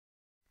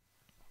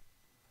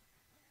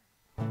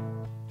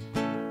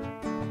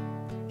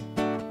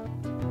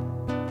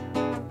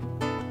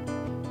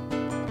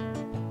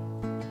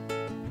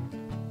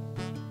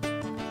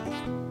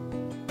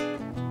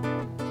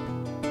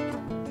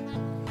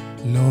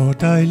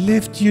Lord, I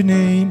lift your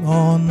name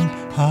on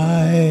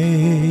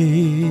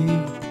high.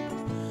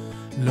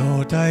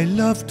 Lord, I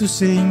love to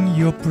sing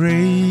your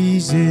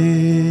praises.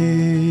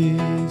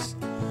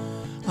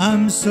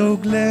 I'm so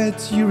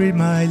glad you're in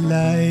my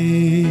life.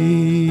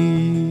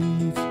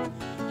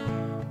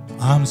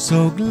 I'm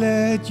so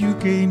glad you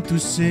came to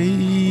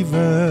save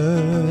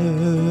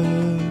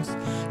us.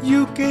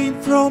 You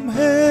came from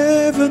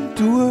heaven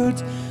to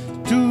earth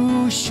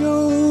to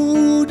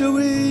show the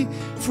way,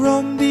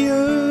 from the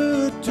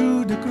earth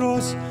to the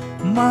cross,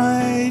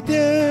 my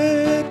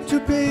debt to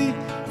pay.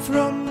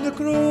 From the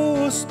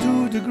cross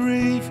to the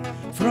grave,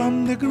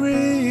 from the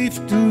grave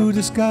to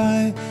the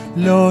sky,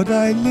 Lord,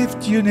 I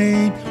lift your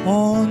name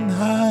on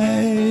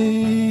high.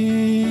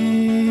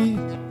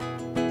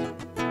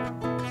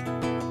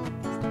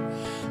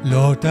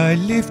 Lord, I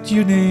lift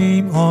your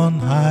name on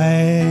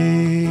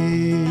high.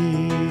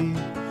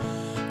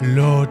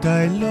 Lord,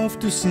 I love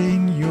to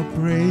sing your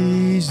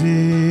praises.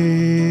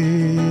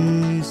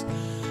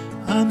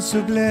 I'm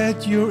so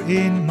glad you're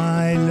in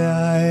my life.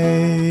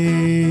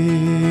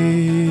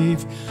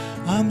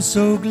 I'm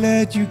so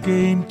glad you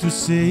came to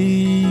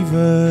save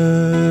us.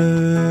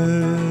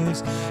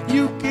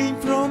 You came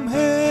from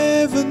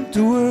heaven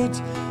to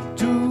earth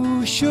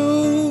to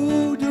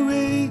show the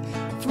way,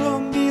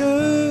 from the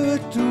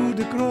earth to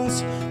the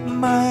cross,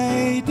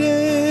 my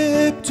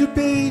debt to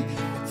pay.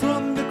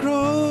 From the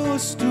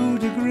cross to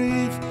the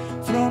grave,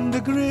 from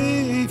the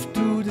grave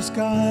to the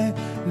sky,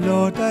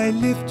 Lord, I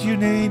lift your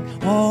name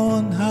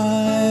on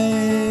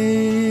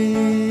high.